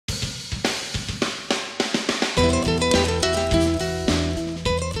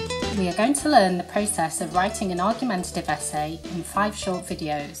are going to learn the process of writing an argumentative essay in 5 short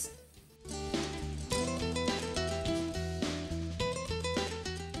videos.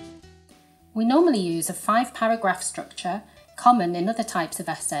 We normally use a 5-paragraph structure common in other types of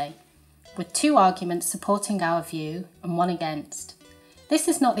essay, with 2 arguments supporting our view and 1 against. This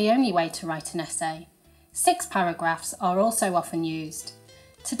is not the only way to write an essay. 6 paragraphs are also often used.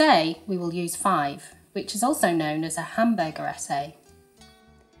 Today we will use 5, which is also known as a hamburger essay.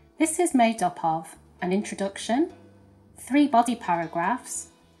 This is made up of an introduction, 3 body paragraphs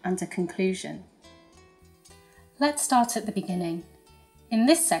and a conclusion. Let's start at the beginning. In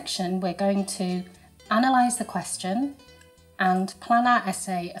this section we're going to analyse the question and plan our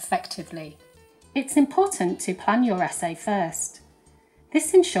essay effectively. It's important to plan your essay first.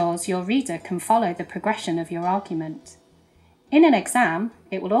 This ensures your reader can follow the progression of your argument. In an exam,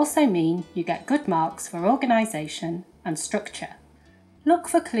 it will also mean you get good marks for organisation and structure. Look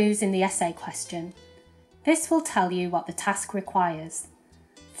for clues in the essay question. This will tell you what the task requires.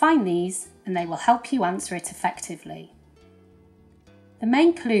 Find these and they will help you answer it effectively. The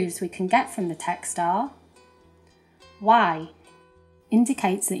main clues we can get from the text are: why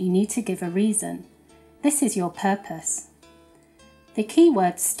indicates that you need to give a reason. This is your purpose. The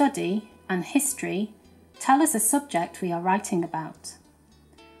keywords study and history tell us a subject we are writing about.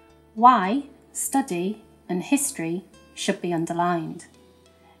 Why, study and history should be underlined.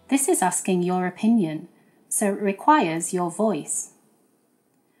 This is asking your opinion, so it requires your voice.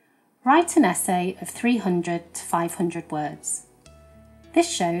 Write an essay of 300 to 500 words.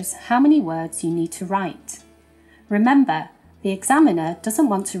 This shows how many words you need to write. Remember, the examiner doesn't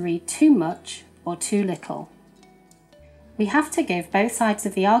want to read too much or too little. We have to give both sides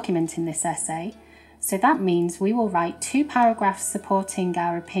of the argument in this essay, so that means we will write 2 paragraphs supporting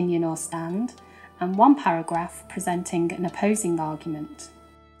our opinion or stand and 1 paragraph presenting an opposing argument.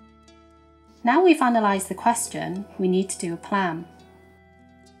 Now we've analysed the question, we need to do a plan.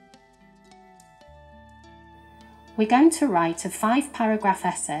 We're going to write a 5-paragraph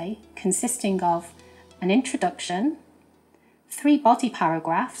essay consisting of an introduction, 3 body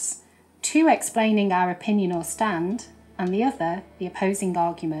paragraphs, 2 explaining our opinion or stand, and the other the opposing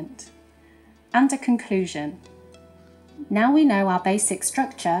argument, and a conclusion. Now we know our basic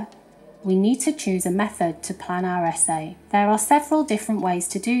structure, we need to choose a method to plan our essay. There are several different ways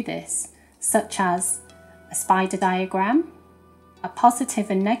to do this, such as a spider diagram, a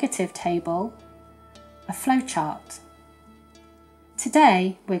positive and negative table, a flowchart.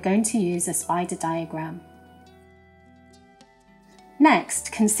 Today we're going to use a spider diagram.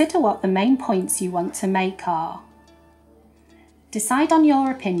 Next, consider what the main points you want to make are. Decide on your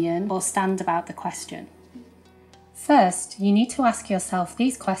opinion or stand about the question. First, you need to ask yourself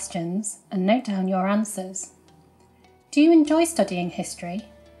these questions and note down your answers. Do you enjoy studying history?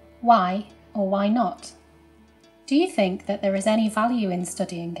 Why or why not? Do you think that there is any value in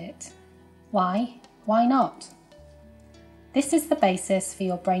studying it? Why not? This is the basis for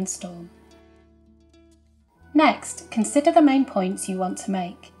your brainstorm. Next, consider the main points you want to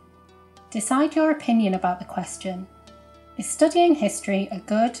make. Decide your opinion about the question. Is studying history a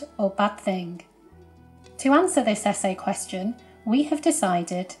good or bad thing? To answer this essay question, we have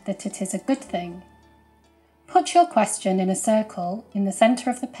decided that it is a good thing. Put your question in a circle in the centre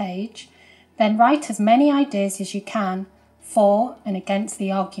of the page, then write as many ideas as you can for and against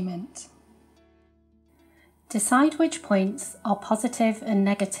the argument. Decide which points are positive and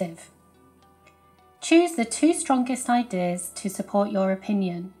negative. Choose the 2 strongest ideas to support your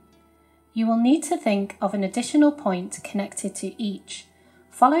opinion. You will need to think of an additional point connected to each,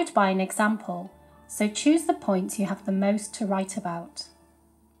 followed by an example, so choose the points you have the most to write about.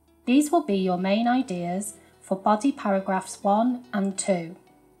 These will be your main ideas for body paragraphs 1 and 2.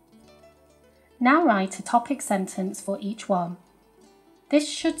 Now write a topic sentence for each one. This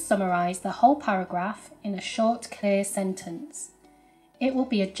should summarise the whole paragraph in a short, clear sentence. It will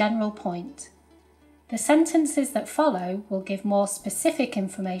be a general point. The sentences that follow will give more specific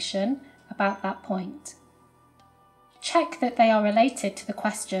information about that point. Check that they are related to the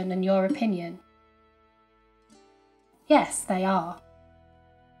question and your opinion. Yes, they are.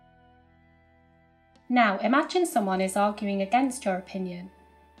 Now imagine someone is arguing against your opinion.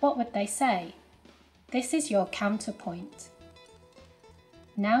 What would they say? This is your counterpoint.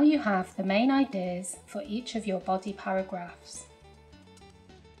 Now you have the main ideas for each of your body paragraphs.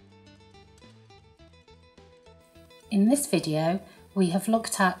 In this video, we have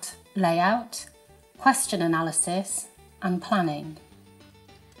looked at layout, question analysis and planning.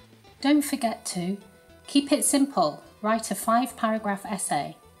 Don't forget to keep it simple, write a 5-paragraph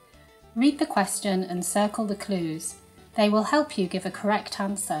essay. Read the question and circle the clues. They will help you give a correct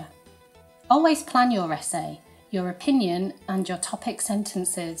answer. Always plan your essay, your opinion and your topic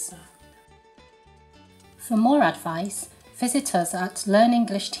sentences. For more advice, visit us at Learn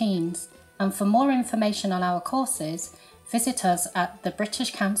English Teams, and for more information on our courses, visit us at the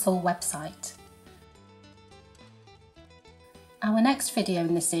British Council website. Our next video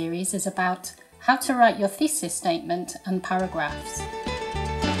in the series is about how to write your thesis statement and paragraphs.